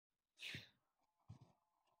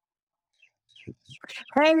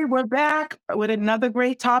Hey, we're back with another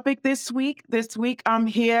great topic this week. This week, I'm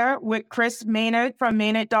here with Chris Maynard from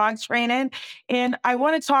Maynard Dog Training. And I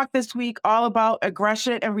want to talk this week all about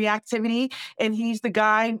aggression and reactivity. And he's the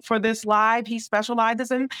guy for this live. He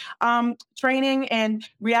specializes in training and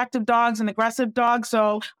reactive dogs and aggressive dogs.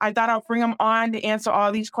 So I thought I'll bring him on to answer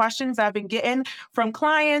all these questions I've been getting from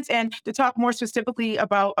clients and to talk more specifically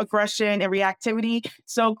about aggression and reactivity.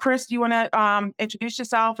 So, Chris, do you want to introduce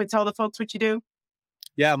yourself and tell the folks what you do?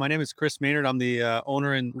 Yeah, my name is Chris Maynard. I'm the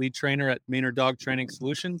owner and lead trainer at Maynard Dog Training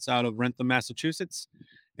Solutions out of Rentham, Massachusetts.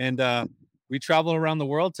 And we travel around the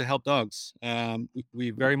world to help dogs. We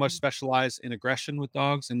very much specialize in aggression with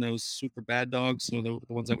dogs and those super bad dogs, so the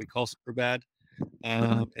ones that we call super bad,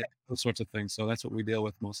 and those sorts of things. So that's what we deal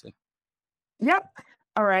with mostly. Yep.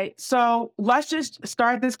 All right. So let's just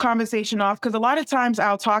start this conversation off because a lot of times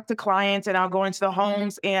I'll talk to clients and I'll go into the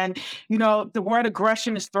homes and, the word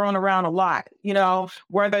aggression is thrown around a lot,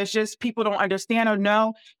 whether it's just people don't understand or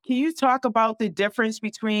know. Can you talk about the difference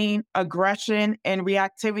between aggression and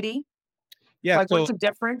reactivity? Yeah. Like, what's So the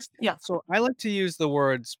difference? Yeah. so I like to use the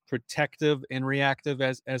words protective and reactive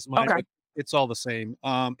as mine, Okay. but it's all the same.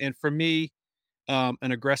 And for me, an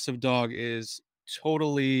aggressive dog is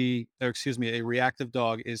a reactive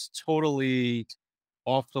dog is totally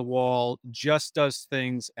off the wall, just does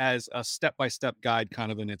things as a step-by-step guide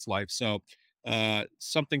kind of in its life. So,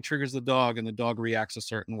 something triggers the dog and the dog reacts a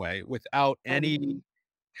certain way without any Mhm.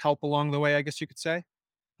 help along the way, I guess you could say.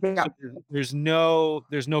 Yeah. So there's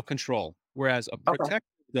no control. Whereas Okay.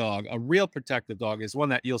 a real protective dog is one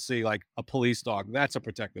that you'll see like a police dog. That's a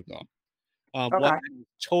protective dog. One Okay. that is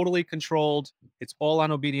totally controlled. It's all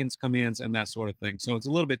on obedience commands and that sort of thing. So it's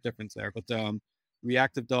a little bit different there. But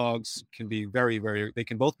reactive dogs can be very, very. They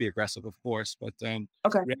can both be aggressive, of course, but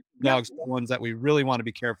Okay. reactive Yep. dogs are the ones that we really want to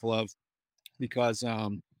be careful of because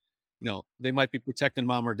they might be protecting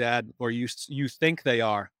mom or dad, or you think they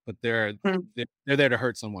are, but Mm. they're there to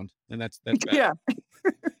hurt someone, and that's bad. Yeah.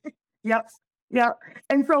 Yep. Yep.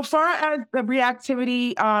 And so far as the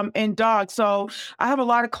reactivity in dogs, so I have a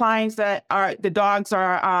lot of clients that are the dogs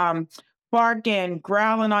are barking,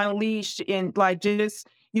 growling on a leash, and like just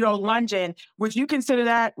lunging. Would you consider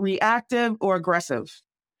that reactive or aggressive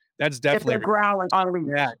That's if they're definitely growling on a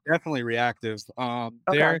Yeah, leash? definitely reactive.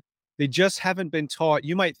 Okay. They just haven't been taught.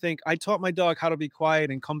 You might think, "I taught my dog how to be quiet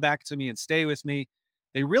and come back to me and stay with me."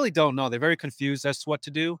 They really don't know. They're very confused as to what to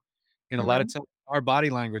do, and a lot of Hmm. times, our body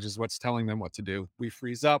language is what's telling them what to do. We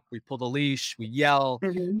freeze up, we pull the leash, we yell,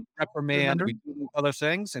 Hmm. reprimand, we Hmm. do other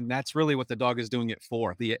things, and that's really what the dog is doing it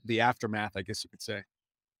for, the aftermath, I guess you could say.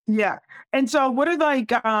 Yeah. And so what are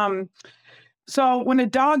like so when a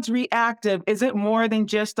dog's reactive, is it more than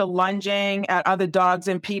just the lunging at other dogs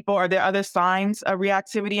and people? Are there other signs of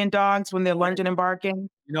reactivity in dogs when they're lunging and barking?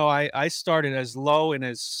 I started as low and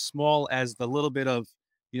as small as the little bit of,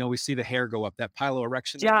 we see the hair go up, that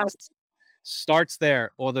piloerection that Just starts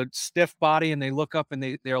there, or the stiff body and they look up and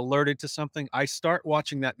they're alerted to something. I start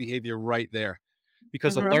watching that behavior right there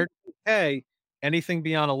because mhm. alert, hey, anything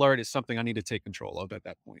beyond alert is something I need to take control of at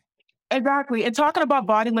that point. Exactly, and talking about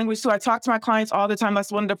body language too, I talk to my clients all the time,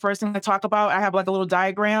 that's one of the first things I talk about. I have, like, a little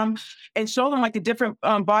diagram and show them, like, the different,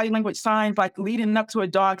 body language signs, like, leading up to a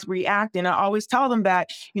dog's reacting. I always tell them that,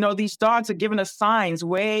 these dogs are giving us signs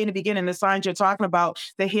way in the beginning, the signs you're talking about,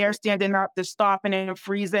 the hair standing up, the stopping and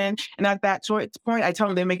freezing, and at that point, I tell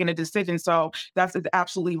them they're making a decision, so that's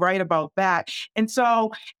absolutely right about that. And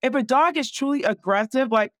so, if a dog is truly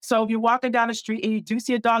aggressive, like, so if you're walking down the street and you do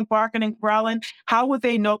see a dog barking and growling, how would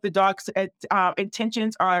they know if the dog's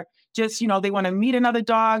intentions are just, they want to meet another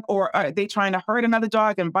dog or are they trying to hurt another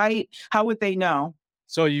dog and bite? How would they know?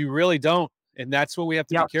 So you really don't. And that's what we have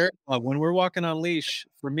to be Yep. careful of when we're walking on leash.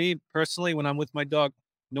 For me personally, when I'm with my dog,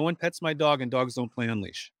 no one pets my dog and dogs don't play on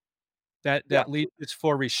leash. That Yep. leash is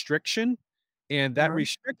for restriction, and that Mhm.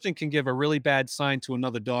 restriction can give a really bad sign to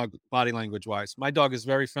another dog body language wise. My dog is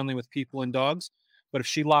very friendly with people and dogs, but if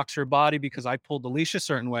she locks her body because I pulled the leash a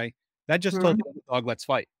certain way, that just told Mhm. the other dog, "Let's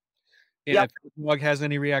fight." And Yep. if the dog has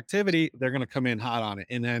any reactivity, they're gonna come in hot on it,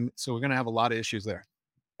 and then so we're gonna have a lot of issues there.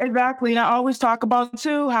 Exactly. And I always talk about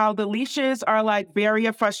too how the leashes are like barrier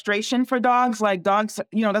of frustration for dogs. Like dogs,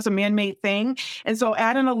 that's a man-made thing. And so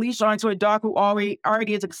adding a leash onto a dog who already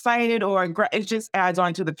is excited or it just adds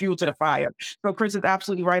on to the fuel to the fire. So Chris is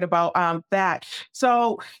absolutely right about that.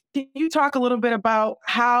 So can you talk a little bit about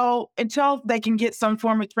how until they can get some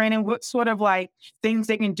form of training, what sort of like things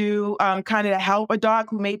they can do kind of to help a dog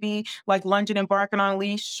who may be like lunging and barking on a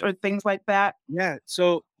leash or things like that? Yeah,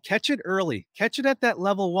 so catch it early. Catch it at that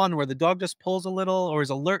level 1 where the dog just pulls a little or is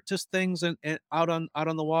alert to things and out on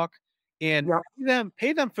the walk, and Yep.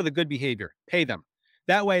 pay them for the good behavior. Pay them.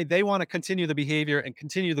 That way they want to continue the behavior and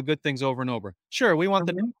continue the good things over and over. Sure, we want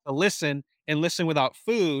them Mhm. to listen and listen without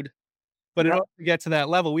food, but in Yep. order to get to that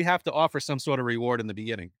level, we have to offer some sort of reward in the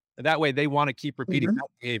beginning. That way they want to keep repeating Mhm. that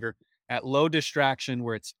behavior at low distraction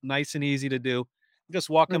where it's nice and easy to do. I'm just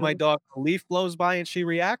walking my Mhm. dog, a leaf blows by and she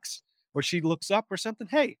reacts, or she looks up or something.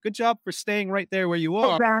 Hey, good job for staying right there where you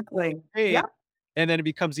are. Exactly. Hey, Yep. and then it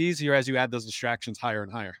becomes easier as you add those distractions higher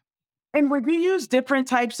and higher. And would you use different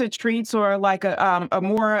types of treats or like a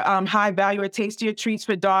more high value or tastier treats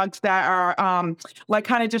for dogs that are like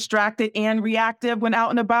kind of distracted and reactive when out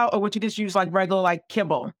and about, or would you just use like regular like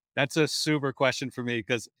kibble? That's a super question for me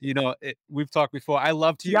because, we've talked before. I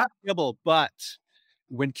love to use Yep. kibble, but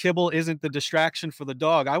when kibble isn't the distraction for the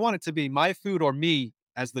dog, I want it to be my food or me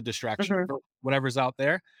as the distraction Hmm. for whatever's out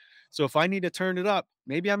there. So if I need to turn it up,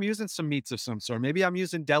 maybe I'm using some meats of some sort. Maybe I'm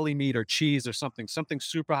using deli meat or cheese or something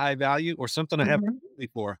super high value or something I haven't Hmm. eaten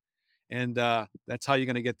before. And that's how you're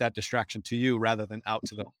going to get that distraction to you rather than out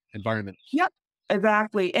to the environment. Yep.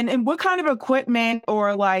 Exactly. And what kind of equipment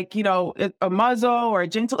or like, a muzzle or a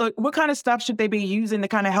gentle, what kind of stuff should they be using to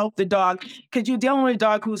kind of help the dog? Because you're dealing with a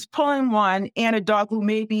dog who's pulling one and a dog who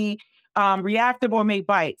may be reactive or may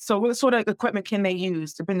bite. So what sort of equipment can they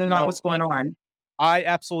use depending on No, what's going on? I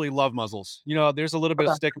absolutely love muzzles. There's a little bit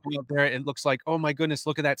of Okay. stigma out there. It looks like, oh my goodness,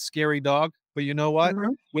 look at that scary dog. But you know what?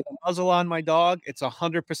 Mhm. With a muzzle on my dog, it's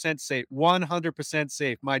 100% safe. 100%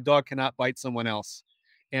 safe. My dog cannot bite someone else.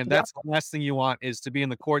 And Yep. that's the last thing you want is to be in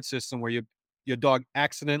the court system where your dog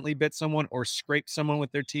accidentally bit someone or scraped someone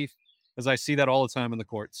with their teeth, because I see that all the time in the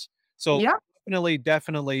courts. So Yep.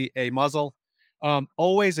 definitely a muzzle.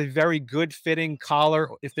 Always a very good fitting collar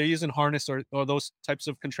if they're using harness or those types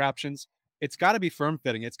of contraptions. It's gotta be firm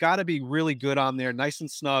fitting. It's gotta be really good on there, nice and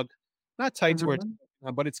snug. Not tight to where it's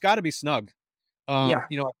Mhm. but it's gotta be snug. Yeah.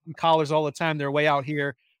 I see collars all the time, they're way out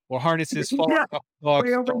here, or harnesses falling Yeah. off the dog.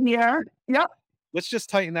 Way over So, here. Yep. let's just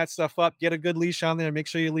tighten that stuff up, get a good leash on there, make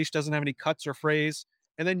sure your leash doesn't have any cuts or frays,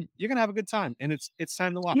 and then you're gonna have a good time, and it's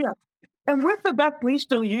time to walk. Yeah. And what's the best leash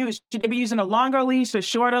to use? Should they be using a longer leash, a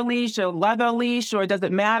shorter leash, a leather leash, or does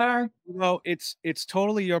it matter? It's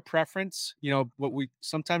totally your preference. What we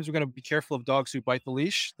sometimes we're gonna be careful of dogs who bite the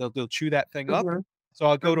leash. They'll chew that thing up. Mhm. So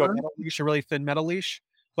I'll go to a Mhm. metal leash, a really thin metal leash.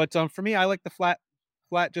 But for me, I like the flat,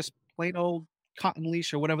 just plain old cotton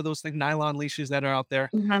leash or whatever those things, nylon leashes that are out there.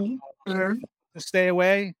 Mhm. Mhm. To stay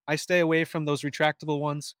away, I stay away from those retractable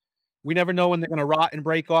ones. We never know when they're gonna rot and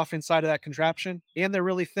break off inside of that contraption, and they're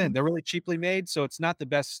really thin. They're really cheaply made, so it's not the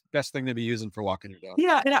best thing to be using for walking your dog.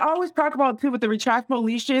 Yeah, and I always talk about too with the retractable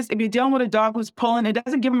leashes, if you're dealing with a dog who's pulling, it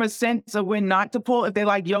doesn't give them a sense of when not to pull if they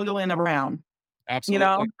like yo-yoing around, you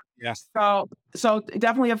know? Absolutely. Yes. So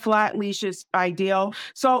definitely a flat leash is ideal.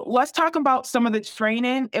 So let's talk about some of the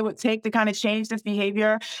training it would take to kind of change this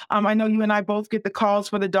behavior. I know you and I both get the calls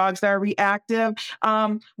for the dogs that are reactive.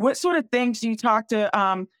 What sort of things do you talk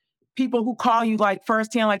to people who call you like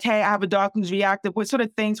firsthand, like, hey, I have a dog who's reactive. What sort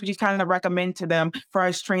of things would you kind of recommend to them for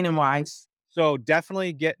us training wise? So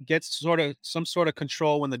definitely get sort of some sort of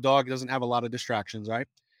control when the dog doesn't have a lot of distractions, right?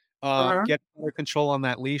 Uh-huh. Get more control on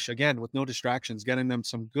that leash again with no distractions, getting them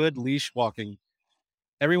some good leash walking.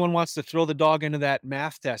 Everyone wants to throw the dog into that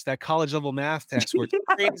math test, that college level math test where it's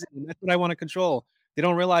crazy, and that's what I want to control. They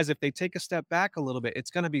don't realize if they take a step back a little bit,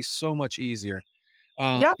 it's going to be so much easier.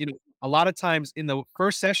 Yep. A lot of times in the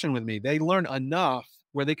first session with me, they learn enough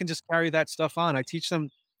where they can just carry that stuff on. I teach them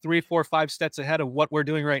 3, 4, 5 steps ahead of what we're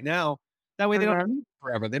doing right now. That way they don't Mhm.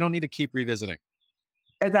 forever. They don't need to keep revisiting.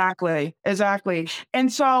 Exactly, exactly.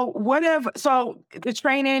 And so what if so the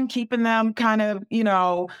training, keeping them kind of,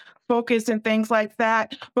 focused and things like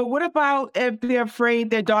that. But what about if they're afraid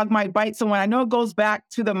their dog might bite someone? I know it goes back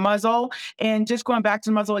to the muzzle and just going back to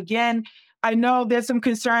the muzzle again. I know there's some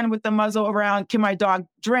concern with the muzzle around can my dog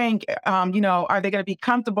drink? Are they going to be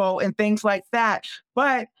comfortable and things like that?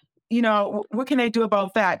 But what can they do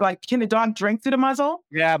about that? Like, can the dog drink through the muzzle?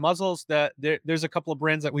 Yeah, muzzles there's a couple of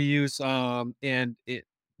brands that we use, and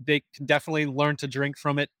they can definitely learn to drink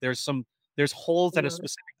from it. There's holes that are Mhm.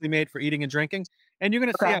 specifically made for eating and drinking, and you're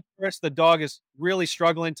gonna see Okay. at first the dog is really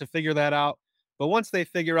struggling to figure that out. But once they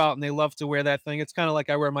figure out and they love to wear that thing, it's kind of like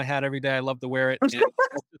I wear my hat every day. I love to wear it, and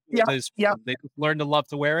that's just what Yep. it is for Yep. them. They just learn to love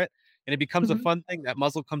to wear it, and it becomes a Mhm. fun thing. That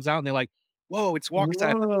muzzle comes out, and they're like, "Whoa, it's walk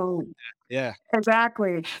time." Whoa. Yeah.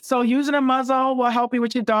 Exactly. So using a muzzle will help you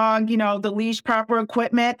with your dog, the leash, proper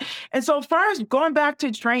equipment. And so far as going back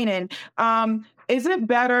to training, is it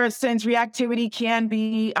better since reactivity can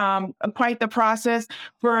be quite the process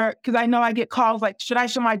for, because I know I get calls like, should I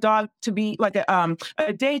show my dog to be like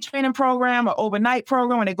a day training program or overnight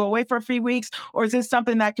program when they go away for a few weeks? Or is this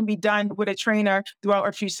something that can be done with a trainer throughout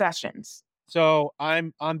a few sessions? So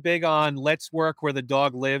I'm big on let's work where the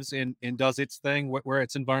dog lives and does its thing, where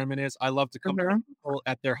its environment is. I love to come to Mhm. people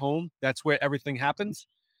at their home. That's where everything happens.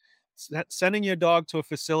 Sending your dog to a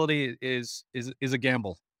facility is a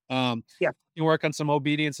gamble. Yeah. You work on some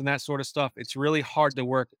obedience and that sort of stuff. It's really hard to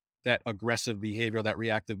work that aggressive behavior, that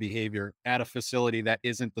reactive behavior at a facility that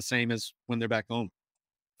isn't the same as when they're back home.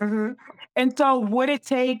 Mhm. And so would it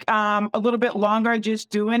take, a little bit longer just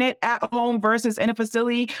doing it at home versus in a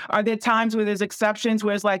facility? Are there times where there's exceptions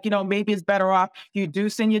where it's like, maybe it's better off you do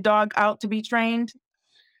send your dog out to be trained?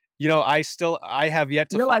 I have yet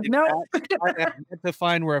to You're find like, "Nope." that. I have yet to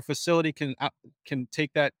find where a facility can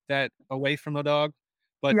take that away from the dog.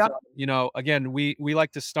 But, Yep. again, we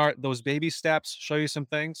like to start those baby steps, show you some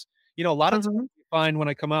things. A lot of times Mhm. you find when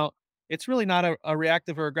I come out, it's really not a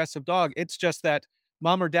reactive or aggressive dog. It's just that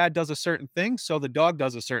mom or dad does a certain thing, so the dog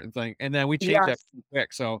does a certain thing, and then we change that Yes. pretty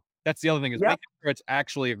quick. So that's the other thing is Yep. making sure it's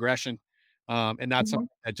actually aggression, and not Mhm. something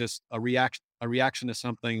that just a reaction to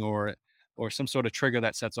something or some sort of trigger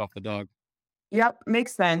that sets off the dog. Yep,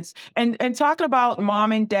 makes sense. And talking about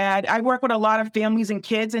mom and dad, I work with a lot of families and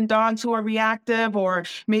kids and dogs who are reactive or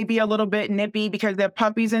maybe a little bit nippy because they're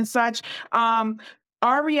puppies and such. Um,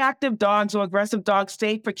 are reactive dogs or aggressive dogs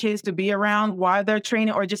safe for kids to be around while they're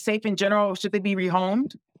training, or just safe in general, or should they be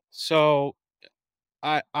rehomed? So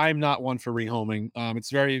I'm not one for rehoming. It's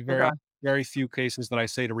very, very, Okay. very few cases that I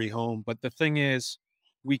say to rehome. But the thing is,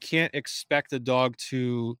 we can't expect a dog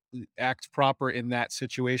to act proper in that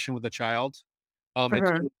situation with a child.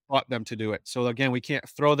 It's Mhm. we taught them to do it. So again, we can't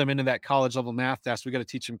throw them into that college level math test. We got to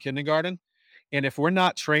teach them kindergarten. And if we're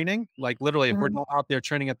not training, like literally, if we're Mhm. not out there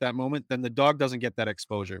training at that moment, then the dog doesn't get that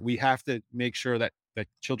exposure. We have to make sure that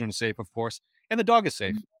children are safe, of course, and the dog is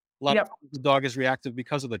safe. Mhm. A lot of Yep. times the dog is reactive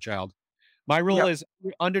because of the child. My rule Yep. is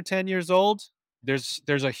under 10 years old, there's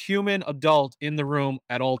a human adult in the room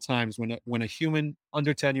at all times when a human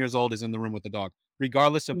under 10 years old is in the room with the dog,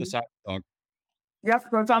 regardless of the Mhm. size of the dog. Yep,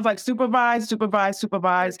 so it sounds like supervise, supervise,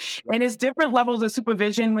 supervise, and it's different levels of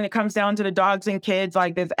supervision when it comes down to the dogs and kids.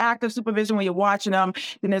 Like there's active supervision when you're watching them,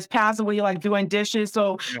 then there's passive where you're like doing dishes.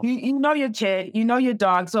 So Yeah. you know your kid, you know your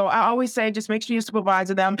dog. So I always say just make sure you supervise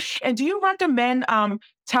them. And do you recommend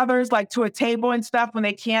tethers like to a table and stuff when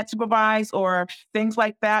they can't supervise or things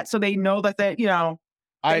like that, so they know that I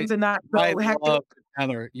things are not I so hectic? love the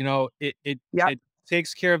tether. Yep. It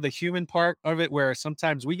takes care of the human part of it where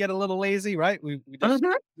sometimes we get a little lazy, right?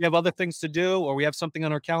 Mhm. We have other things to do or we have something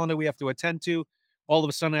on our calendar we have to attend to. All of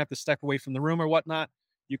a sudden I have to step away from the room or whatnot.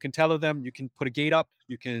 You can tether them, you can put a gate up,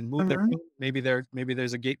 you can move their Mhm. room. Maybe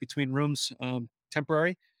there's a gate between rooms,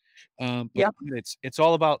 temporary. But Yep. it's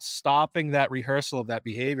all about stopping that rehearsal of that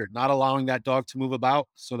behavior, not allowing that dog to move about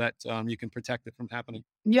so that, you can protect it from happening.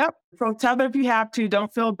 Yep. So tell them if you have to,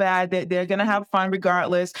 don't feel bad that they're gonna have fun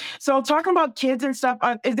regardless. So talking about kids and stuff,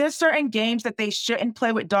 is there certain games that they shouldn't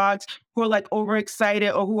play with dogs who are like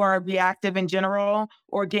overexcited or who are reactive in general,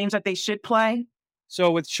 or games that they should play?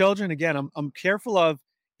 So with children, again, I'm careful of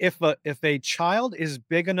if a child is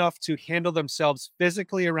big enough to handle themselves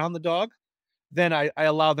physically around the dog, then I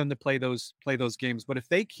allow them to play those games. But if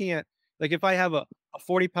they can't, like if I have a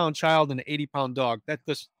 40-pound child and an 80-pound dog,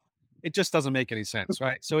 it just doesn't make any sense,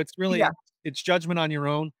 right? So Yeah. it's judgment on your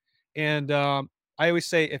own. And I always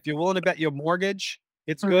say if you're willing to bet your mortgage,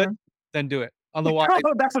 it's good, Mhm. then do it. Otherwise,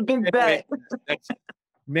 Oh, that's a stay big away bet. from that.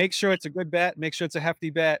 Make sure it's a good bet, make sure it's a hefty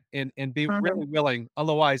bet, and be Mhm. really willing.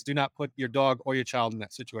 Otherwise, do not put your dog or your child in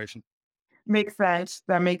that situation. Makes sense.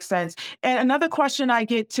 That makes sense. And another question I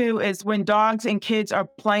get too is when dogs and kids are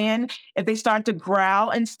playing, if they start to growl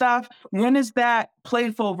and stuff, when is that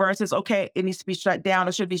playful versus okay, it needs to be shut down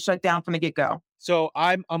or should be shut down from the get-go? So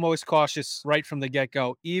I'm always cautious right from the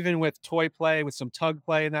get-go. Even with toy play, with some tug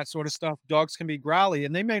play and that sort of stuff, dogs can be growly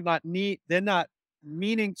and they're not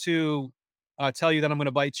meaning to tell you that I'm going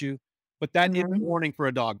to bite you, but that is a Mhm. warning for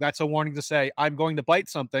a dog. That's a warning to say, I'm going to bite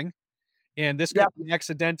something, and this could Yep. be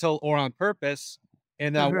accidental or on purpose.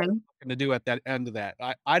 And now what am Mhm. I going to do at that end of that?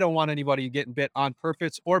 I don't want anybody getting bit on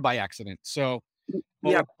purpose or by accident. So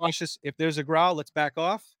always Yep. cautious. If there's a growl, let's back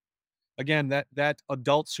off. Again, that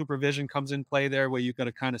adult supervision comes in play there where you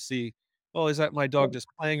gotta kinda see, "Oh, is that my dog just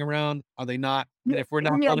playing around? Are they not?" And Yeah. if we're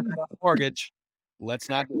not Yeah. building that mortgage, let's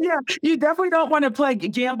not do it. Yeah. You definitely don't wanna play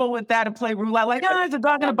gamble with that and play roulette like, "Ah, is the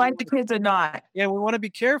dog gonna bite the kids or not?" Yeah, we wanna be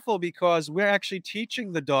careful because we're actually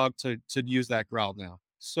teaching the dog to use that growl now.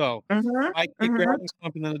 So Mhm, I keep mhm. grabbing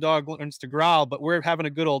something and the dog learns to growl, but we're having a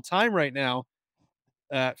good old time right now.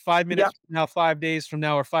 5 minutes Yep. from now, 5 days from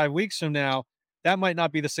now, or 5 weeks from now, that might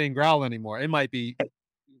not be the same growl anymore. It might be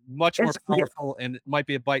much more It's powerful, and it might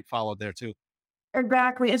be a bite followed there too.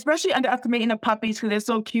 exactly, especially underestimating the puppies because 'cause they're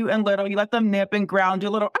so cute and little. You let them nip and growl and do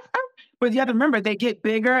a little, "Ah, ah," but you have to remember they get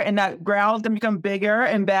bigger and that growls them become bigger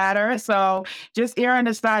and badder. So just err on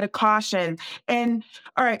the side of caution. And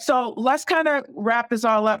all right, so let's kind of wrap this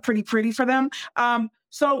all up pretty for them.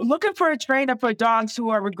 So looking for a trainer for dogs who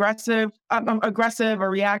are aggressive or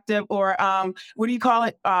reactive, or what do you call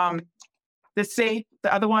it? The safe,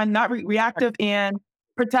 the other one, not reactive and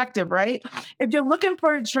protective, right? If you're looking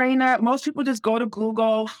for a trainer, most people just go to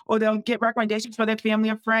Google or they'll get recommendations for their family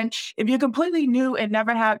or friend. If you're completely new and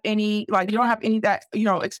never have any, like you don't have any that,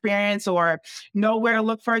 experience or know where to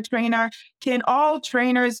look for a trainer, can all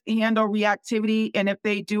trainers handle reactivity? And if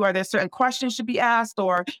they do, are there certain questions should be asked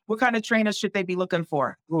or what kind of trainers should they be looking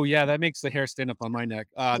for? Oh yeah, that makes the hair stand up on my neck.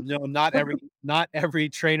 No, not every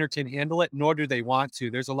trainer can handle it, nor do they want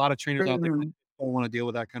to. There's a lot of trainers out there that Mhm, don't want to deal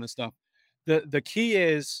with that kind of stuff. The key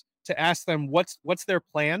is to ask them what's their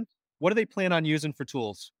plan? What do they plan on using for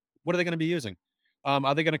tools? What are they going to be using?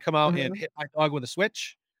 Are they going to come out and mhm. hit my dog with a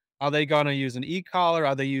switch? Are they going to use an e-collar?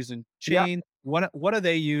 Are they using Yep. chain? What are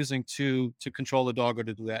they using to control the dog or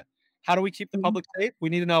to do that? How do we keep the Mhm. public safe? We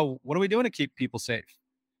need to know what are we doing to keep people safe?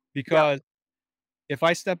 Yep. Because if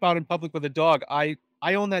I step out in public with a dog, I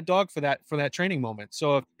own that dog for that training moment.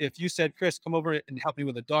 So if you said, "Chris, come over and help me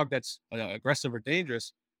with a dog that's aggressive or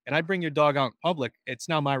dangerous," and I bring your dog out in public, it's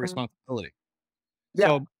now my Mhm. responsibility.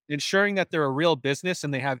 Yep. So ensuring that they're a real business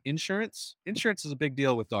and they have insurance, insurance is a big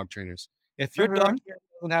deal with dog trainers. If your dog Mhm. trainer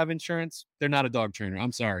doesn't have insurance, they're not a dog trainer.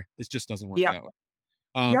 I'm sorry, it just doesn't work Yep. that way.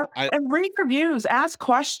 Yep, I and read reviews, ask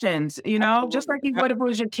questions, just absolutely. like you would if it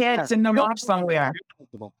was your kid, send them Feel off somewhere.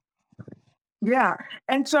 comfortable. Yeah,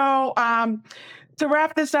 and so, to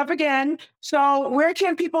wrap this up again, so where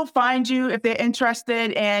can people find you if they're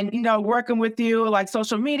interested in, working with you, like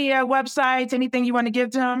social media, websites, anything you wanna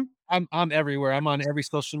give to them? I'm everywhere. I'm on every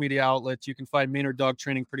social media outlet. You can find Maynard Dog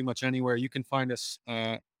Training pretty much anywhere. You can find us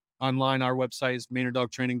online. Our website is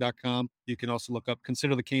maynarddogtraining.com. You can also look up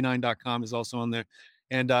considerthecanine.com is also on there.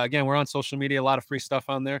 And again, we're on social media, a lot of free stuff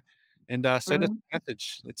on there. And send us Mhm, a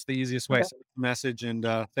message. It's the easiest way. okay. Send us a message and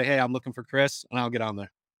say, hey, I'm looking for Chris, and I'll get on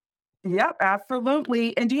there. Yep,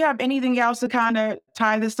 absolutely, and do you have anything else to kinda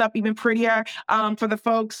tie this up even prettier, for the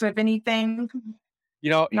folks, if anything?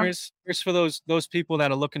 No? Here's for those people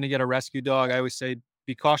that are looking to get a rescue dog. I always say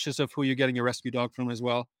be cautious of who you're getting your rescue dog from as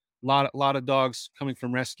well. A lot of dogs coming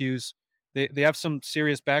from rescues, they have some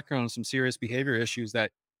serious background, some serious behavior issues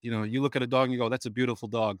that you look at a dog and you go, that's a beautiful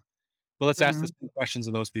dog. But let's ask the Mhm. same questions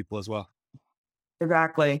of those people as well.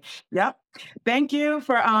 Exactly. Yep. Thank you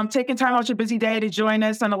for taking time out your busy day to join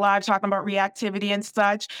us on the live talking about reactivity and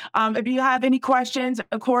such. If you have any questions,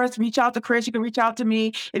 of course, reach out to Chris. You can reach out to me.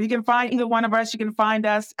 If you can find either one of us, you can find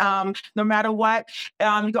us no matter what. You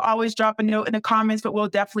can always drop a note in the comments, but we'll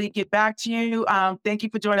definitely get back to you. Thank you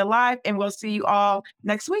for joining live, and we'll see you all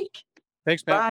next week. Thanks, Matt. Bye.